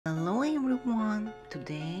Hello everyone,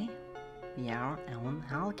 today we are on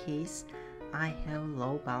HELLCASE. I have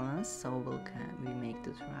low balance, so we make the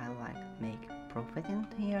trial make profit in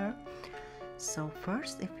here. So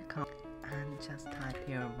first, if you come and just type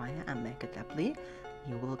here Vaya and make it apply,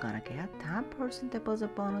 you will gonna get 10%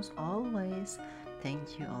 deposit bonus always.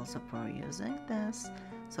 Thank you also for using this.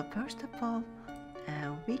 So first of all,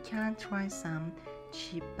 we can try some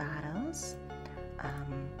cheap battles.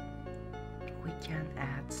 We can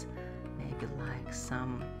add maybe like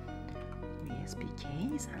some USB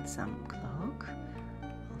case and some clock.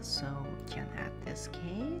 Also we can add this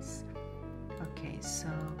case. Okay, so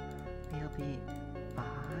will be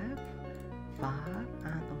 5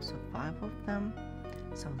 and also 5 of them.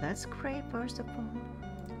 So let's create first of all,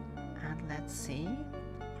 and let's see.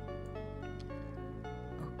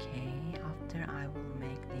 Okay, after I will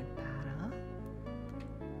make the battle.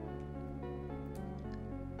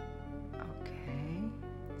 Okay,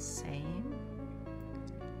 same.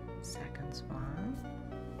 Second one.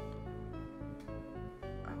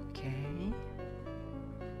 Okay.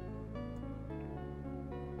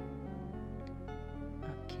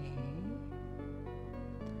 Okay.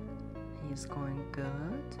 He's going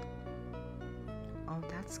good. Oh,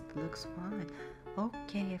 that looks fine.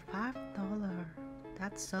 Okay, $5.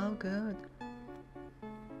 That's so good.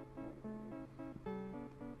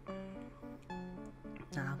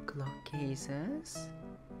 Now clock cases.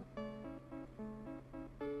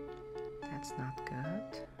 That's not good.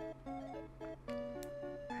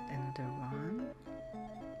 And another one.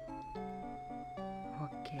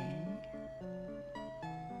 Okay.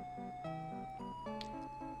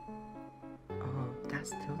 Oh,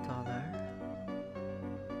 that's $2.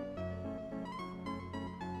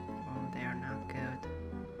 Oh, they are not good.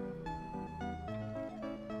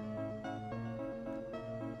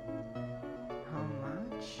 How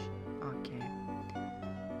much? Okay.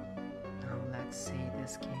 Now let's see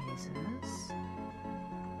these cases.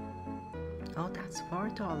 Oh, that's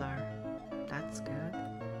 $4. That's good.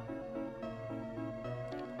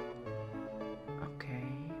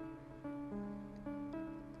 Okay.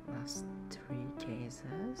 Last 3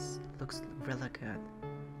 cases. Looks really good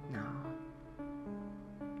now.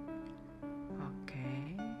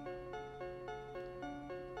 Okay.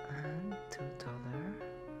 And $2.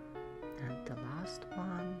 And the last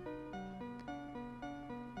one.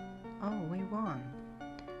 Oh, we won.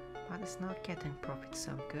 But it's not getting profit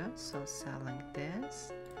so good, so selling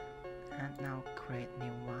this and now create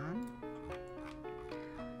new one.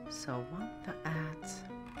 So want to add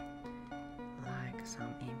like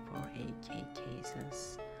some info AK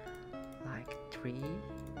cases, like 3,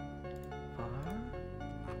 4,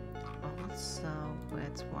 also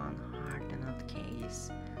with one hardened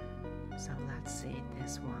case. So let's see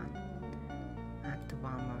this one and the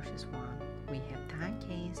 1 versus 1. We have 10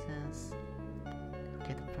 cases.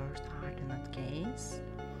 Okay, the first hardened case.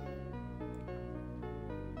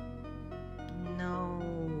 No.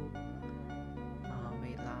 Oh,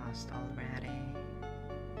 we lost already.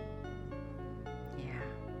 Yeah.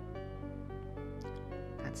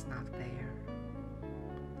 That's not fair.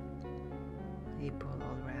 We pulled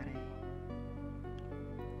already.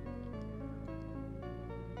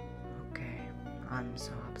 Okay, I'm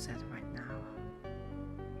so upset right now.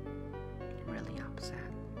 Really upset.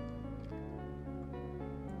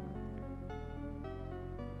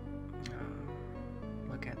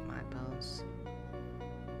 Look at my bills.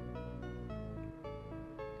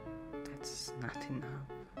 That's not enough.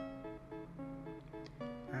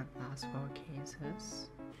 And last 4 cases.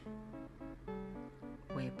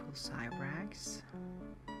 We pull Cybrax,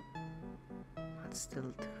 but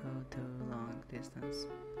still too long distance.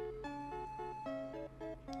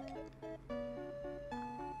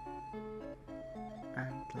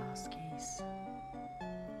 And last case.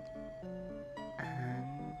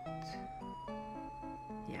 And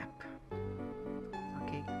yep.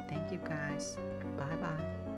 Okay, thank you guys. Bye bye.